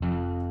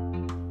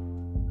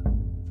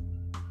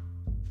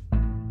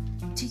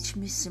Teach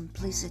me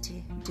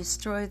simplicity,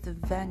 destroy the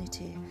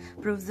vanity,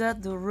 prove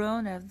that the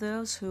wrong are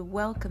those who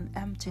welcome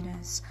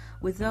emptiness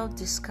without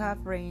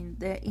discovering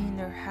their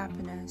inner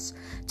happiness.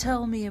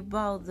 Tell me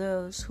about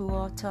those who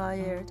are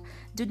tired,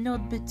 do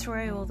not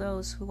betray all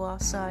those who are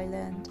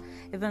silent,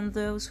 even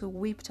those who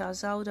whipped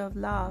us out of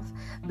love,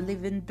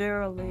 believing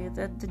barely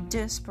that the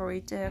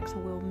desperate act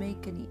will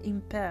make any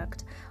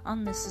impact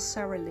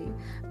unnecessarily.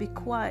 Be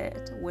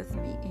quiet with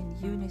me in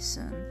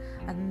unison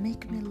and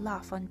make me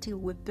laugh until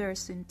we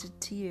burst into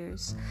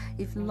tears.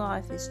 If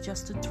life is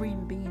just a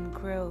dream being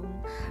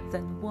grown,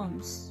 then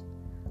warmth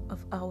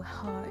of our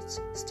hearts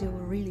still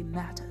really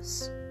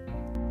matters.